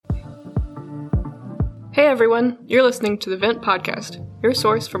Hey everyone, you're listening to the Vent Podcast, your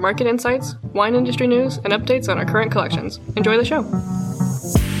source for market insights, wine industry news, and updates on our current collections. Enjoy the show.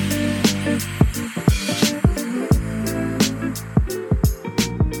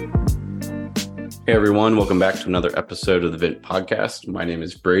 Hey everyone, welcome back to another episode of the Vent Podcast. My name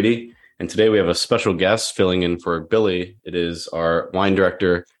is Brady, and today we have a special guest filling in for Billy. It is our wine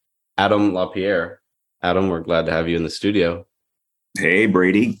director, Adam LaPierre. Adam, we're glad to have you in the studio. Hey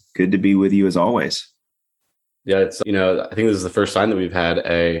Brady, good to be with you as always. Yeah, I think this is the first time that we've had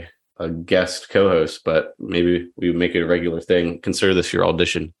a guest co-host, but maybe we make it a regular thing. Consider this your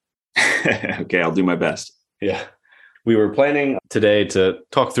audition. Okay, I'll do my best. Yeah. We were planning today to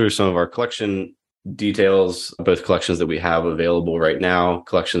talk through some of our collection details, both collections that we have available right now,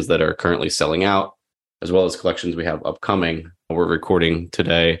 collections that are currently selling out, as well as collections we have upcoming. We're recording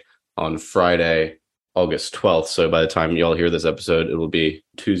today on Friday, August 12th. So by the time y'all hear this episode, it will be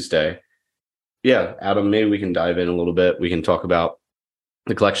Tuesday. Yeah, Adam, maybe we can dive in a little bit. We can talk about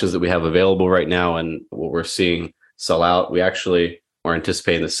the collections that we have available right now and what we're seeing sell out. We actually are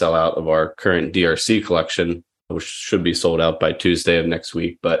anticipating the sellout of our current DRC collection, which should be sold out by Tuesday of next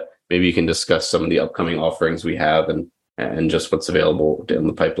week. But maybe you can discuss some of the upcoming offerings we have and just what's available in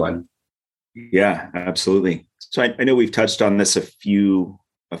the pipeline. Yeah, absolutely. So I know we've touched on this at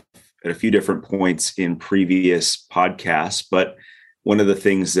a few different points in previous podcasts, but one of the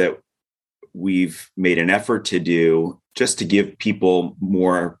things that we've made an effort to do just to give people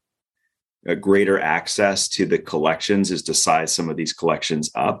greater access to the collections is to size some of these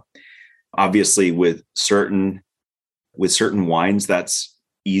collections up. Obviously, with certain wines, that's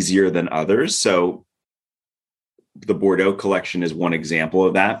easier than others. So the Bordeaux collection is one example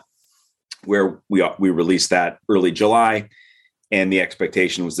of that, where we released that early July, and the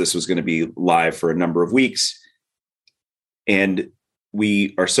expectation was this was going to be live for a number of weeks. And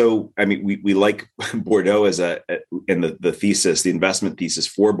we like Bordeaux as the investment thesis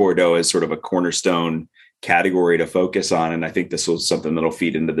for Bordeaux as sort of a cornerstone category to focus on. And I think this was something that'll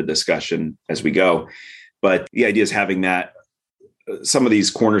feed into the discussion as we go. But the idea is having some of these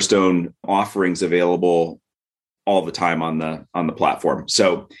cornerstone offerings available all the time on the platform.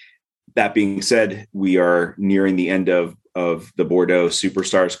 So that being said, we are nearing the end of the Bordeaux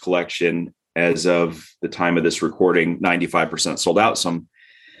Superstars collection. As of the time of this recording, 95% sold out. So I'm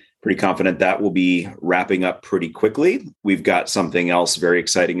pretty confident that will be wrapping up pretty quickly. We've got something else very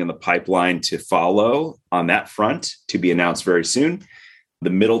exciting in the pipeline to follow on that front to be announced very soon. The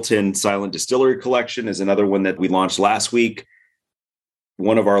Middleton Silent Distillery Collection is another one that we launched last week.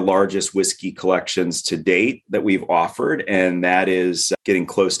 One of our largest whiskey collections to date that we've offered, and that is getting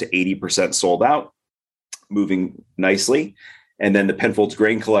close to 80% sold out, moving nicely. And then the Penfolds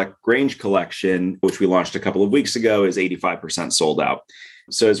Grange collection, which we launched a couple of weeks ago, is 85% sold out.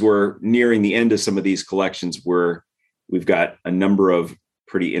 So as we're nearing the end of some of these collections, we've got a number of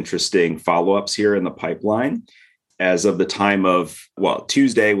pretty interesting follow-ups here in the pipeline. As of the time of,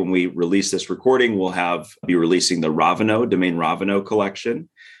 Tuesday, when we release this recording, we'll be releasing the Domaine Ravenau collection,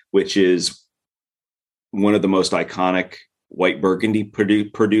 which is one of the most iconic white Burgundy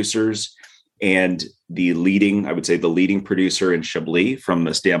producers and the leading producer in Chablis from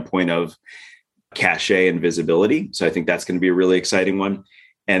the standpoint of cachet and visibility. So I think that's going to be a really exciting one.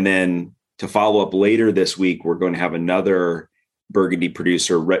 And then to follow up later this week, we're going to have another Burgundy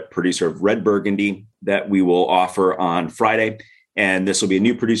producer of red Burgundy that we will offer on Friday. And this will be a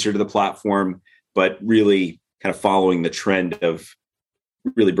new producer to the platform, but really kind of following the trend of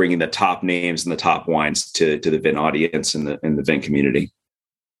really bringing the top names and the top wines to the Vin audience and the Vin community.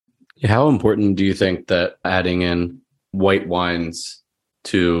 How important do you think that adding in white wines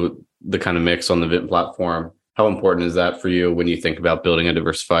to the kind of mix on the Vint platform, how important is that for you when you think about building a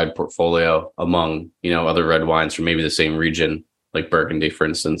diversified portfolio among, other red wines from maybe the same region, like Burgundy, for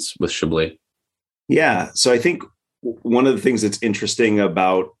instance, with Chablis? Yeah. So I think one of the things that's interesting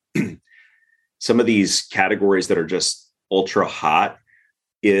about some of these categories that are just ultra hot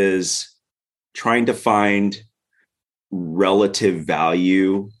is trying to find relative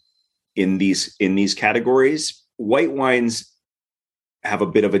value in these categories. White wines have a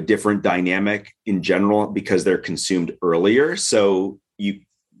bit of a different dynamic in general because they're consumed earlier. So we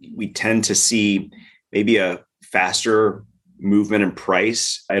tend to see maybe a faster movement in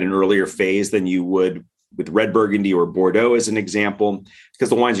price at an earlier phase than you would with red Burgundy or Bordeaux as an example, because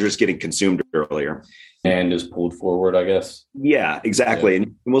the wines are just getting consumed earlier. And is pulled forward, I guess. Yeah, exactly. Yeah.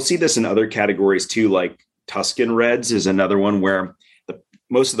 And we'll see this in other categories too, like Tuscan reds is another one where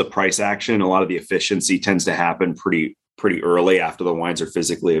most of the price action, a lot of the efficiency tends to happen pretty early after the wines are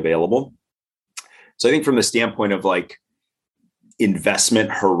physically available. So I think from the standpoint of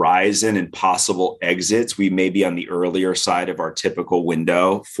investment horizon and possible exits, we may be on the earlier side of our typical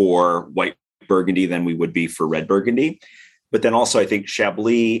window for white Burgundy than we would be for red Burgundy. But then also, I think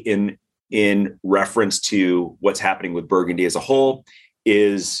Chablis, in reference to what's happening with Burgundy as a whole,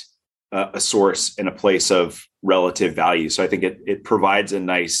 is a source and a place of relative value. So I think it provides a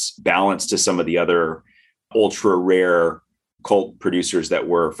nice balance to some of the other ultra rare cult producers that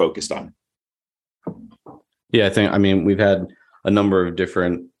we're focused on. Yeah, I mean, we've had a number of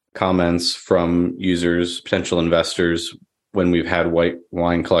different comments from users, potential investors, when we've had white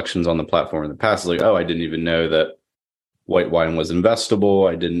wine collections on the platform in the past. It's like, oh, I didn't even know that white wine was investable.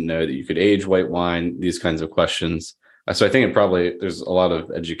 I didn't know that you could age white wine, these kinds of questions. So I think there's a lot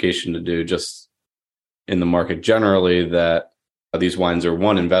of education to do just in the market generally, that these wines are,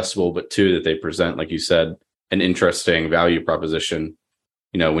 one, investable, but two, that they present, like you said, an interesting value proposition.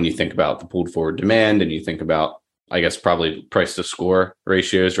 When you think about the pulled forward demand and you think about, I guess, probably price to score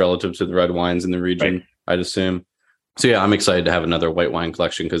ratios relative to the red wines in the region, right, I'd assume. So yeah, I'm excited to have another white wine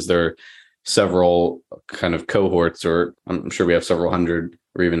collection because there are several kind of cohorts, or I'm sure we have several hundred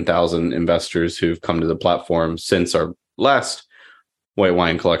or even thousand investors who've come to the platform since our last white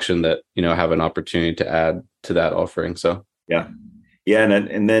wine collection that, have an opportunity to add to that offering. So yeah.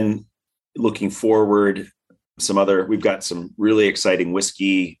 And then looking forward, we've got some really exciting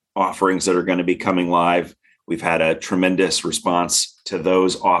whiskey offerings that are going to be coming live. We've had a tremendous response to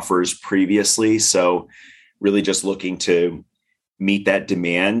those offers previously. So really just looking to meet that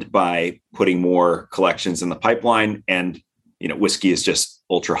demand by putting more collections in the pipeline. And, whiskey is just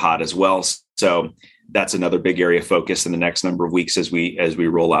ultra hot as well. So that's another big area of focus in the next number of weeks as we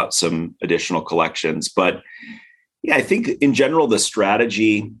roll out some additional collections. But yeah, I think in general, the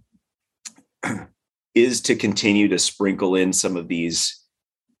strategy is to continue to sprinkle in some of these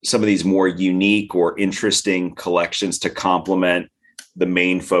more unique or interesting collections to complement the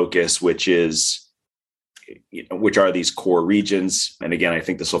main focus, which are these core regions. And again, I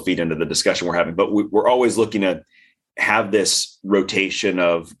think this will feed into the discussion we're having, but we're always looking to have this rotation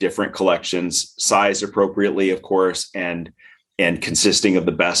of different collections, sized appropriately, of course, and consisting of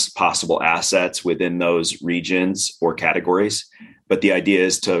the best possible assets within those regions or categories. But the idea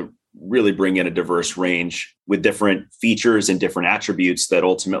is to really bring in a diverse range with different features and different attributes that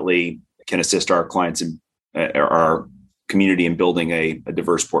ultimately can assist our clients and our community in building a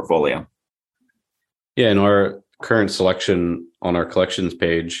diverse portfolio. Yeah, and our current selection on our collections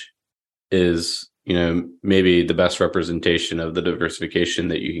page is, maybe the best representation of the diversification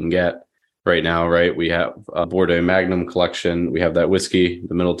that you can get right now, right? We have a Bordeaux Magnum collection. We have that whiskey,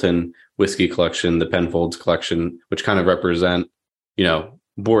 the Middleton whiskey collection, the Penfolds collection, which kind of represent,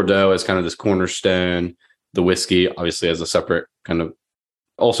 Bordeaux as kind of this cornerstone, the whiskey obviously as a separate kind of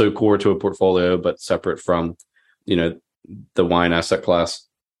also core to a portfolio, but separate from, the wine asset class.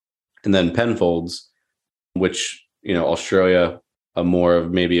 And then Penfolds, which, Australia, a more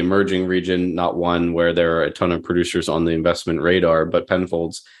of maybe emerging region, not one where there are a ton of producers on the investment radar, but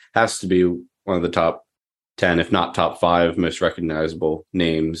Penfolds has to be one of the top 10, if not top 5 most recognizable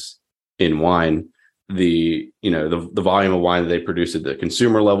names in wine. The volume of wine that they produce at the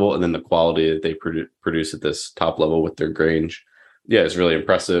consumer level, and then the quality that they produce at this top level with their Grange. Yeah, it's really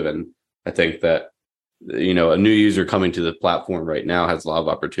impressive. And I think that, a new user coming to the platform right now has a lot of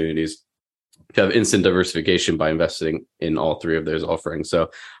opportunities to have instant diversification by investing in all 3 of those offerings.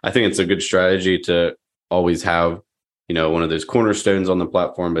 So I think it's a good strategy to always have, one of those cornerstones on the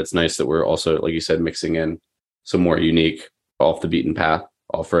platform, but it's nice that we're also, like you said, mixing in some more unique off the beaten path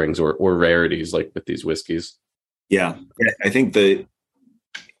offerings or rarities like with these whiskeys. Yeah. I think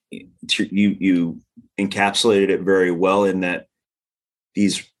you encapsulated it very well in that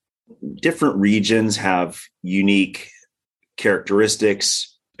these different regions have unique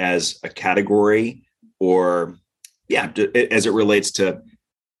characteristics as a category, or as it relates to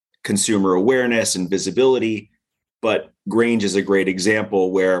consumer awareness and visibility. But Grange is a great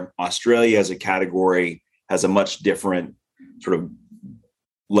example where Australia as a category has a much different sort of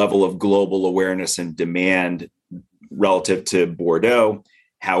level of global awareness and demand relative to Bordeaux.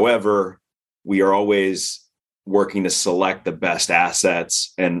 However, we are always working to select the best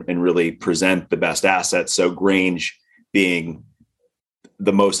assets and really present the best assets. So Grange being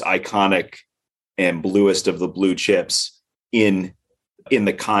the most iconic and bluest of the blue chips in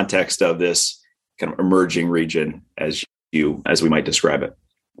the context of this kind of emerging region, as we might describe it.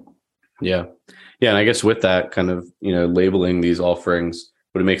 Yeah. And I guess with that kind of, labeling these offerings,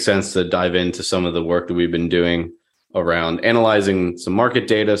 would it make sense to dive into some of the work that we've been doing around analyzing some market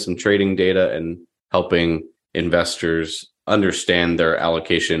data, some trading data, and helping investors understand their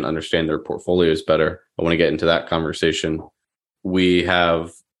allocation, understand their portfolios better? I want to get into that conversation. we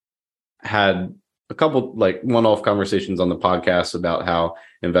have had a couple like one-off conversations on the podcast about how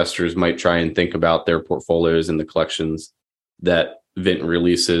investors might try and think about their portfolios and the collections that Vint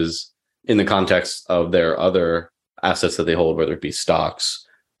releases in the context of their other assets that they hold, whether it be stocks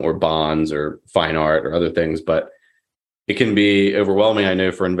or bonds or fine art or other things. But it can be overwhelming, I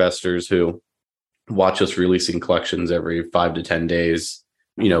know, for investors who watch us releasing collections every 5 to 10 days.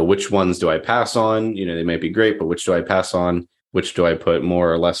 Which ones do I pass on? They might be great, but which do I pass on? Which do I put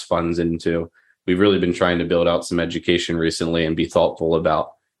more or less funds into? We've really been trying to build out some education recently and be thoughtful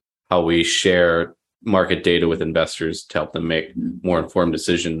about how we share market data with investors to help them make more informed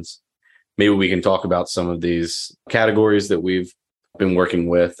decisions. Maybe we can talk about some of these categories that we've been working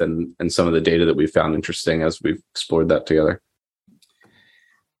with and some of the data that we found interesting as we've explored that together.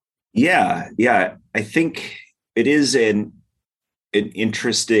 Yeah. I think it is an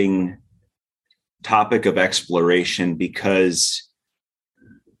interesting topic of exploration because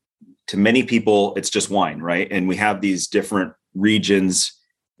to many people, it's just wine, right? And we have these different regions,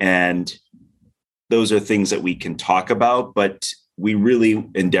 and those are things that we can talk about, but we really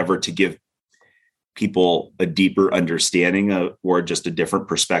endeavor to give people a deeper understanding of, or just a different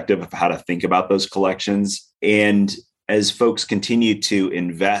perspective of how to think about those collections. And as folks continue to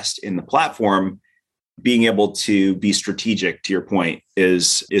invest in the platform, being able to be strategic, to your point,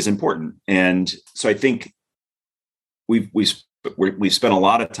 is important. And so I think we've spent a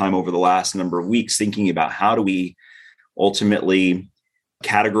lot of time over the last number of weeks thinking about how do we ultimately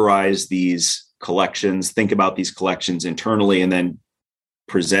categorize these collections, think about these collections internally, and then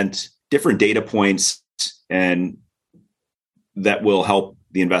present different data points and that will help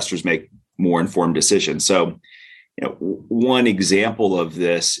the investors make more informed decisions. So, one example of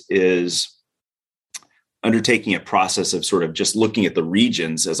this is undertaking a process of sort of just looking at the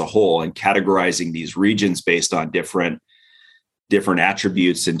regions as a whole and categorizing these regions based on different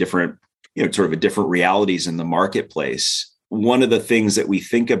attributes and different realities in the marketplace. One of the things that we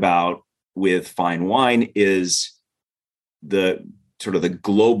think about with fine wine is the sort of the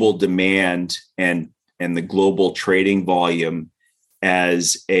global demand and the global trading volume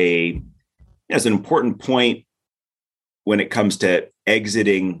as an important point when it comes to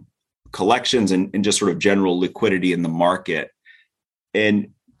exiting collections and just sort of general liquidity in the market.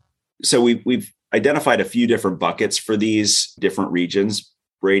 And so we've identified a few different buckets for these different regions,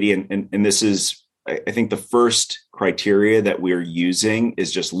 Brady, and this is, I think, the first criteria that we're using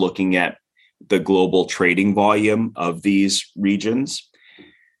is just looking at the global trading volume of these regions.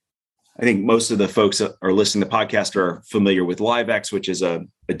 I think most of the folks that are listening to the podcast are familiar with LiveX, which is a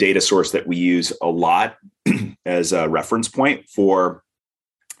data source that we use a lot as a reference point for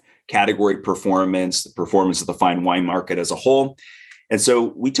category performance, the performance of the fine wine market as a whole. And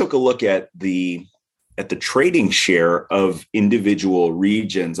so we took a look at the trading share of individual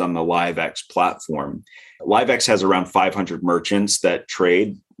regions on the LiveX platform. LiveX has around 500 merchants that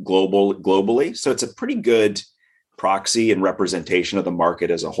trade globally. So it's a pretty good proxy and representation of the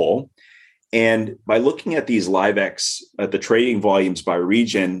market as a whole. And by looking at these LiveX, at the trading volumes by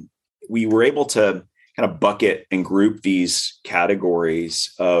region, we were able to kind of bucket and group these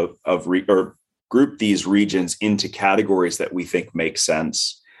categories or group these regions into categories that we think make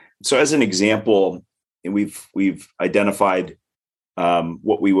sense. So as an example, we've identified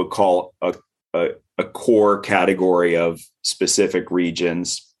what we would call a core category of specific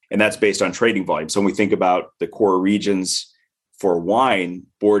regions, and that's based on trading volume. So when we think about the core regions for wine,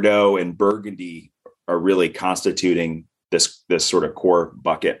 Bordeaux and Burgundy are really constituting this sort of core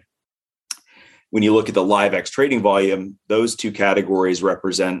bucket. When you look at the LiveX trading volume, those two categories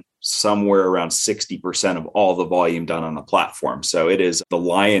represent somewhere around 60% of all the volume done on the platform. So it is the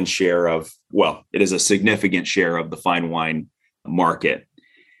lion's share it is a significant share of the fine wine market.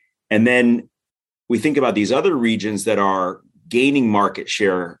 And then we think about these other regions that are gaining market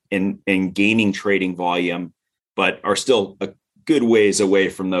share and gaining trading volume, but are still a good ways away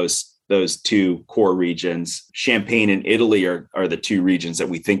from those two core regions. Champagne and Italy are the two regions that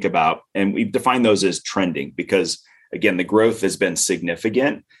we think about. And we've defined those as trending because, again, the growth has been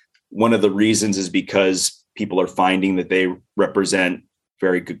significant. One of the reasons is because people are finding that they represent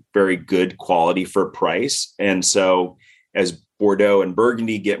very good quality for price. And so as Bordeaux and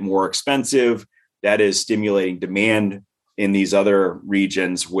Burgundy get more expensive, that is stimulating demand in these other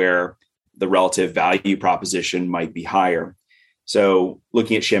regions where the relative value proposition might be higher. So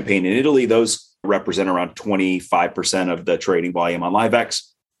looking at Champagne and Italy, those represent around 25% of the trading volume on LiveX.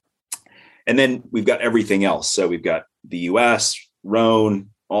 And then we've got everything else. So we've got the US, Rhone,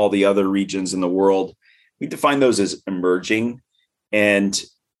 all the other regions in the world. We define those as emerging. And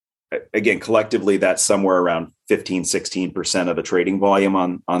again, collectively, that's somewhere around 15-16% of the trading volume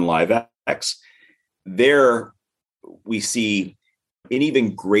on LiveX. There we see an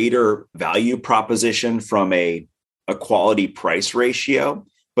even greater value proposition from a quality price ratio,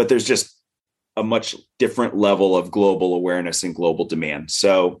 but there's just a much different level of global awareness and global demand.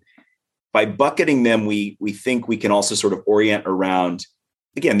 So by bucketing them, we think we can also sort of orient around,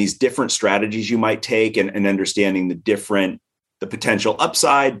 again, these different strategies you might take and understanding the potential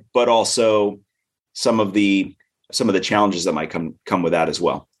upside, but also some of the challenges that might come with that as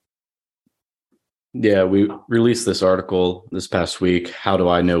well. Yeah, we released this article this past week, How Do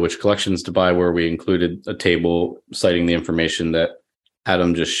I Know Which Collections to Buy, where we included a table citing the information that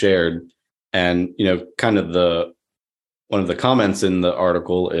Adam just shared. And, kind of one of the comments in the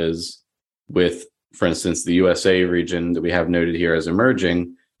article is with, for instance, the USA region that we have noted here as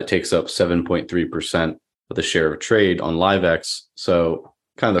emerging, it takes up 7.3% of the share of trade on LiveX. So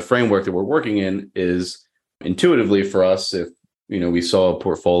kind of the framework that we're working in is intuitively for us, if, we saw a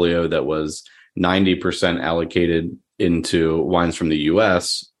portfolio that was 90% allocated into wines from the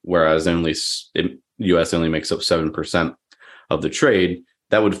US, whereas US only makes up 7% of the trade,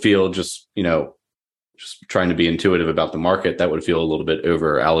 that would feel just trying to be intuitive about the market, that would feel a little bit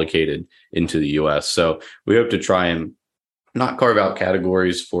over allocated into the US. So we hope to try and not carve out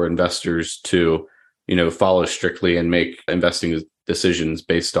categories for investors to, follow strictly and make investing decisions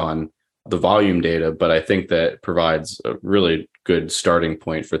based on the volume data. But I think that provides a really good starting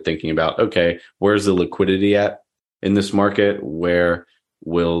point for thinking about, okay, where's the liquidity at in this market? Where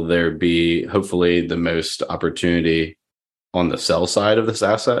will there be hopefully the most opportunity on the sell side of this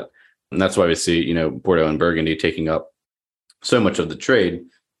asset? And that's why we see, Bordeaux and Burgundy taking up so much of the trade.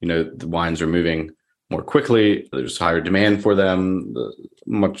 The wines are moving more quickly. There's higher demand for them.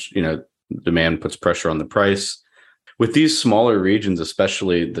 Demand puts pressure on the price. With these smaller regions,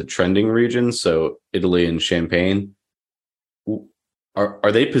 especially the trending regions, so Italy and Champagne,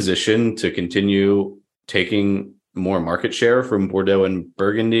 are they positioned to continue taking more market share from Bordeaux and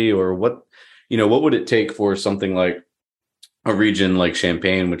Burgundy? Or what would it take for something like a region like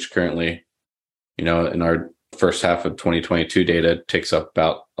Champagne, which currently, in our first half of 2022 data takes up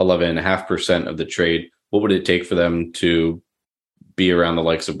about 11.5% of the trade? What would it take for them to be around the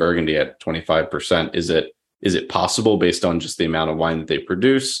likes of Burgundy at 25%? Is it possible based on just the amount of wine that they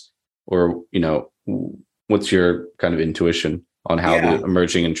produce? Or, what's your kind of intuition on how the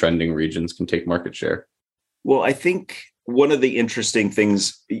emerging and trending regions can take market share? Well, I think one of the interesting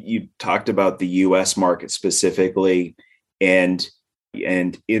things, you talked about the US market specifically, and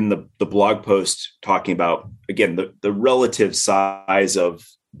in the blog post talking about, again, the relative size of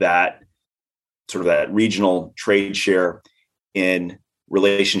that sort of that regional trade share in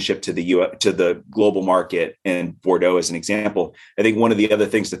relationship to the global market, and Bordeaux as an example. I think one of the other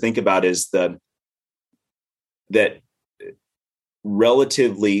things to think about is that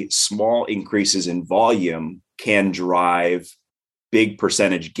relatively small increases in volume can drive big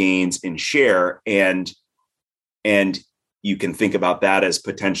percentage gains in share, and you can think about that as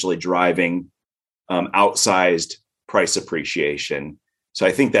potentially driving outsized price appreciation. So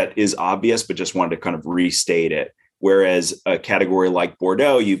I think that is obvious, but just wanted to kind of restate it. Whereas a category like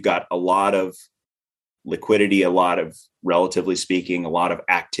Bordeaux, you've got a lot of liquidity, a lot of, relatively speaking, a lot of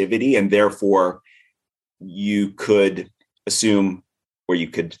activity, and therefore you could assume, or you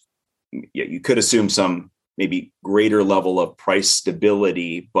could assume some maybe greater level of price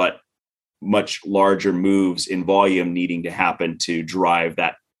stability, but much larger moves in volume needing to happen to drive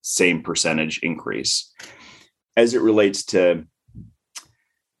that same percentage increase. As it relates to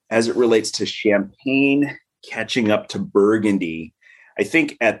Champagne catching up to Burgundy, I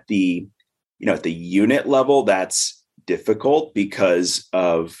think at the unit level, that's difficult because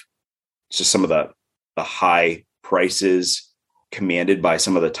of just some of the high prices commanded by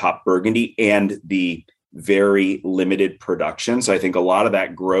some of the top Burgundy and the very limited production. So I think a lot of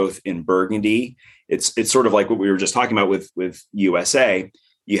that growth in Burgundy, it's sort of like what we were just talking about with USA.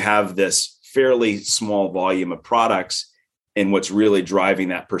 You have this fairly small volume of products, and what's really driving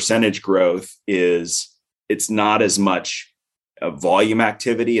that percentage growth is it's not as much a volume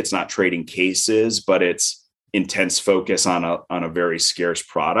activity. It's not trading cases, but it's intense focus on a very scarce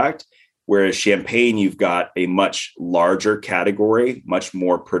product. Whereas Champagne, you've got a much larger category, much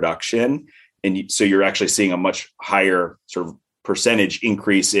more production. And so you're actually seeing a much higher sort of percentage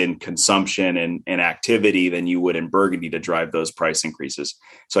increase in consumption and activity than you would in Burgundy to drive those price increases.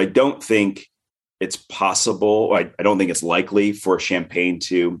 So I don't think it's possible. I don't think it's likely for Champagne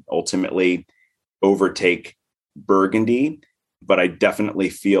to ultimately overtake Burgundy, but I definitely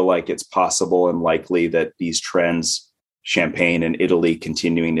feel like it's possible and likely that these trends Champagne and Italy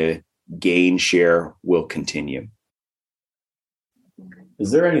continuing to gain share will continue.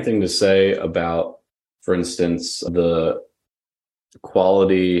 Is there anything to say about, for instance, the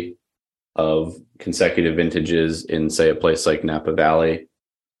quality of consecutive vintages in, say, a place like Napa Valley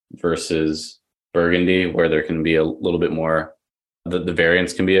versus Burgundy, where there can be a little bit more, the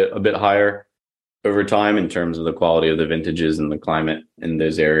variance can be a bit higher over time in terms of the quality of the vintages and the climate in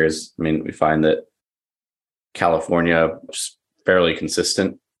those areas? I mean, we find that California is fairly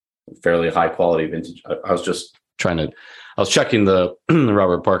consistent, fairly high quality vintage. I was checking the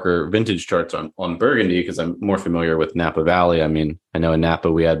Robert Parker vintage charts on Burgundy because I'm more familiar with Napa Valley. I mean, I know in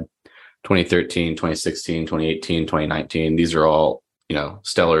Napa we had 2013, 2016, 2018, 2019. These are all,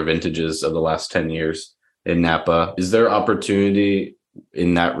 stellar vintages of the last 10 years in Napa. Is there opportunity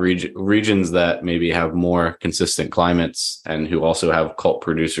in that regions that maybe have more consistent climates and who also have cult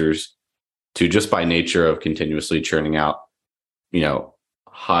producers to, just by nature of continuously churning out,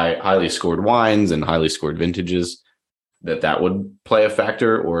 highly scored wines and highly scored vintages, that would play a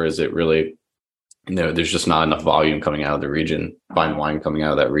factor? Or is it really, there's just not enough volume coming out of the region, fine wine coming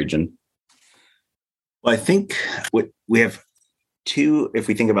out of that region? Well, I think we have two, if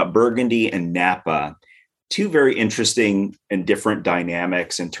we think about Burgundy and Napa, two very interesting and different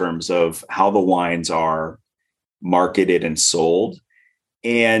dynamics in terms of how the wines are marketed and sold.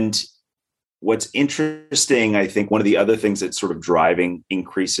 And what's interesting, I think one of the other things that's sort of driving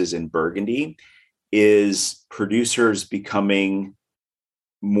increases in Burgundy is producers becoming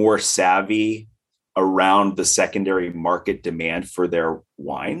more savvy around the secondary market demand for their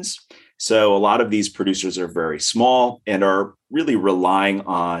wines. So a lot of these producers are very small and are really relying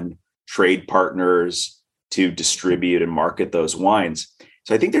on trade partners to distribute and market those wines.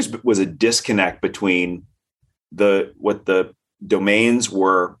 So I think there was a disconnect between what the domains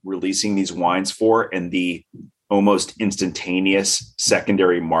were releasing these wines for and the almost instantaneous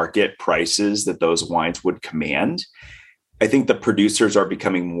secondary market prices that those wines would command. I think the producers are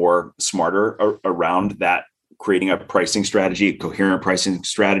becoming more smarter around that, creating a pricing strategy, a coherent pricing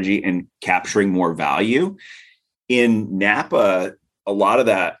strategy, and capturing more value. In Napa, a lot of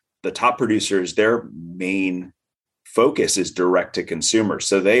that, the top producers, their main focus is direct to consumer.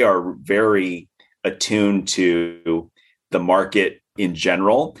 So they are very attuned to the market in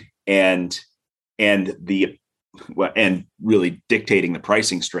general and really dictating the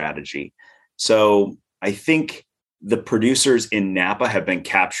pricing strategy. So I think the producers in Napa have been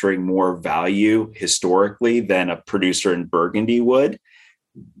capturing more value historically than a producer in Burgundy would,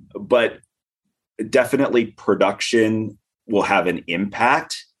 but definitely production will have an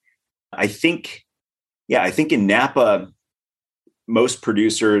impact. I think in Napa, most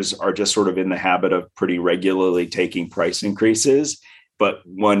producers are just sort of in the habit of pretty regularly taking price increases. But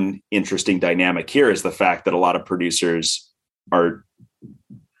one interesting dynamic here is the fact that a lot of producers are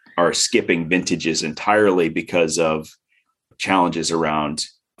skipping vintages entirely because of challenges around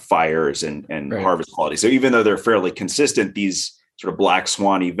fires and right. Harvest quality. So even though they're fairly consistent, these sort of black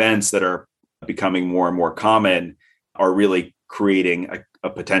swan events that are becoming more and more common are really creating a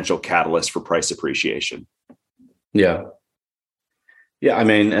potential catalyst for price appreciation. Yeah. Yeah. I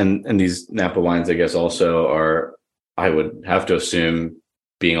mean, and these Napa wines, I guess, also are, I would have to assume,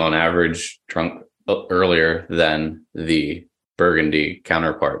 being on average drunk earlier than the Burgundy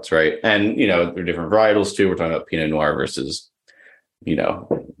counterparts, right? And, there are different varietals too. We're talking about Pinot Noir versus,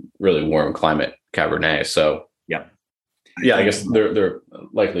 really warm climate Cabernet. So yeah, I guess there are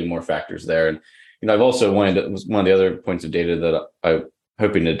likely more factors there. And, I've also one of the other points of data that I'm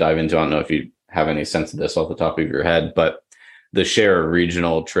hoping to dive into. I don't know if you have any sense of this off the top of your head, but the share of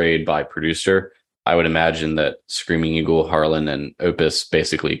regional trade by producer, I would imagine that Screaming Eagle, Harlan, and Opus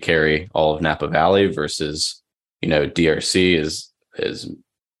basically carry all of Napa Valley versus, DRC is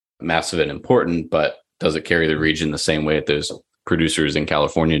massive and important, but does it carry the region the same way that those producers in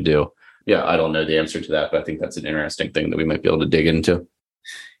California do? Yeah, I don't know the answer to that, but I think that's an interesting thing that we might be able to dig into.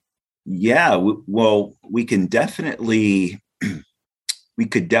 Yeah, well, we could definitely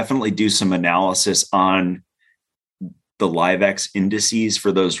do some analysis on the LiveX indices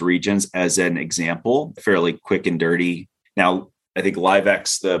for those regions as an example, fairly quick and dirty. Now, I think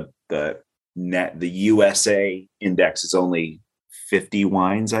LiveX, the USA index is only 50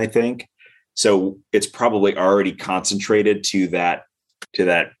 wines, I think. So it's probably already concentrated to that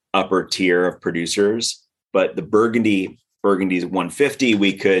upper tier of producers. But the Burgundy's 150,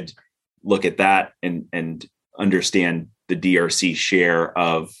 we could look at that and understand the DRC share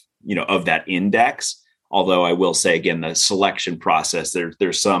of that index. Although I will say again, the selection process,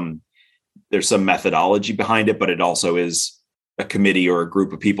 there's some methodology behind it, but it also is a committee or a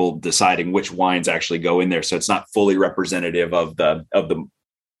group of people deciding which wines actually go in there. So it's not fully representative of the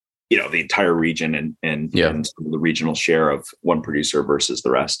the entire region and sort of the regional share of one producer versus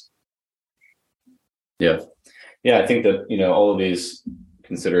the rest. Yeah. I think that, all of these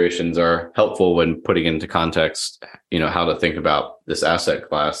considerations are helpful when putting into context, how to think about this asset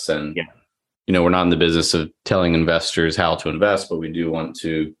class. And, we're not in the business of telling investors how to invest, but we do want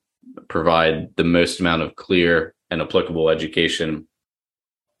to provide the most amount of clear and applicable education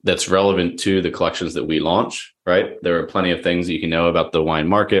that's relevant to the collections that we launch, right? There are plenty of things that you can know about the wine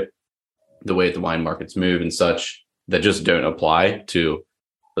market, the way the wine markets move and such, that just don't apply to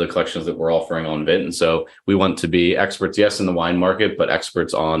the collections that we're offering on Vint. And so we want to be experts, yes, in the wine market, but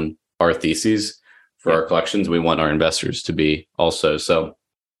experts on our theses for our collections. We want our investors to be also. So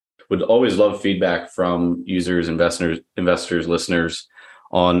would always love feedback from users, investors, listeners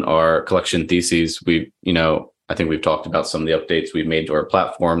on our collection theses. I think we've talked about some of the updates we've made to our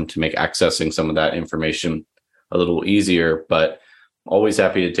platform to make accessing some of that information a little easier, but always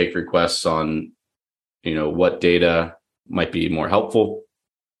happy to take requests on, what data might be more helpful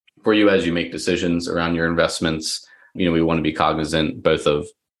for you as you make decisions around your investments. We want to be cognizant both of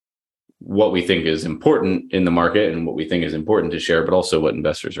what we think is important in the market and what we think is important to share, but also what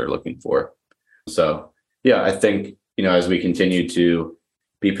investors are looking for. So, I think, as we continue to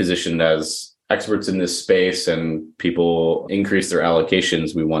be positioned as experts in this space and people increase their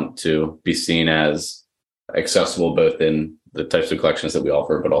allocations, we want to be seen as accessible both in the types of collections that we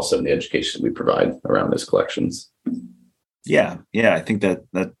offer, but also in the education we provide around those collections. Yeah. I think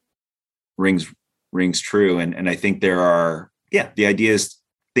that rings true. And I think there are, the idea is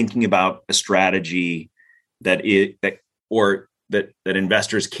thinking about a strategy that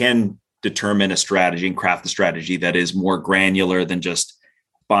investors can determine a strategy and craft a strategy that is more granular than just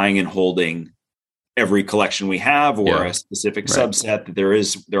buying and holding every collection we have or a specific subset.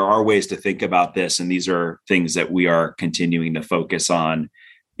 That there are ways to think about this. And these are things that we are continuing to focus on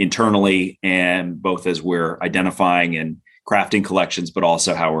internally, and both as we're identifying and crafting collections, but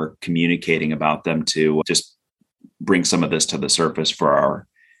also how we're communicating about them to just bring some of this to the surface for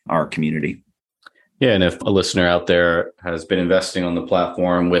our community. Yeah. And if a listener out there has been investing on the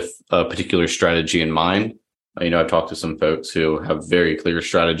platform with a particular strategy in mind, I've talked to some folks who have very clear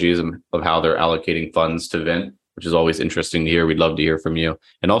strategies of how they're allocating funds to Vint, which is always interesting to hear. We'd love to hear from you,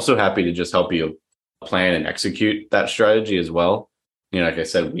 and also happy to just help you plan and execute that strategy as well. Like I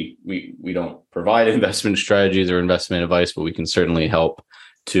said, we don't provide investment strategies or investment advice, but we can certainly help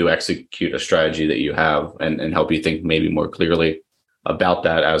to execute a strategy that you have and help you think maybe more clearly about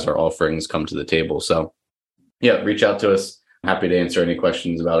that as our offerings come to the table. So reach out to us. I'm happy to answer any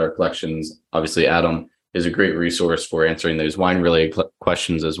questions about our collections. Obviously, Adam is a great resource for answering those wine-related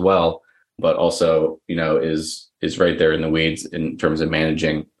questions as well, but also, is right there in the weeds in terms of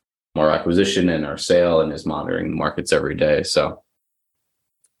managing our acquisition and our sale, and is monitoring the markets every day. So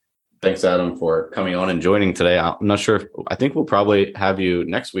thanks, Adam, for coming on and joining today. I'm not sure. I think we'll probably have you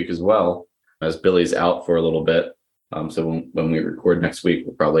next week as well, as Billy's out for a little bit. So when we record next week,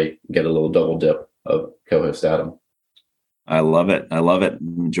 we'll probably get a little double dip of co-host Adam. I love it. I'm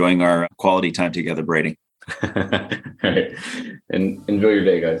enjoying our quality time together, Brady. All right. And enjoy your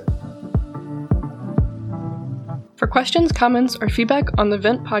day, guys. For questions, comments, or feedback on the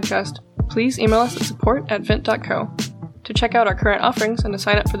Vint podcast, please email us at support@vint.co. To check out our current offerings and to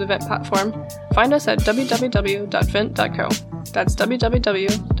sign up for the Vint platform, find us at www.vint.co. That's www.vint.co.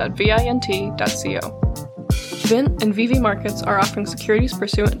 Vint and VV Markets are offering securities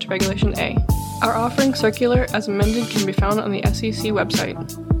pursuant to Regulation A. Our offering circular as amended can be found on the SEC website.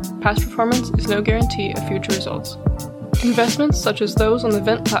 Past performance is no guarantee of future results. Investments such as those on the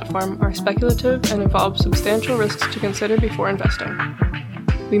Vint platform are speculative and involve substantial risks to consider before investing.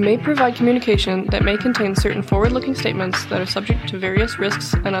 We may provide communication that may contain certain forward-looking statements that are subject to various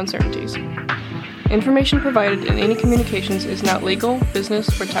risks and uncertainties. Information provided in any communications is not legal,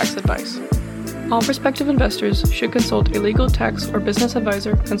 business, or tax advice. All prospective investors should consult a legal, tax, or business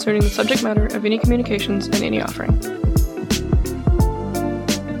advisor concerning the subject matter of any communications and any offering.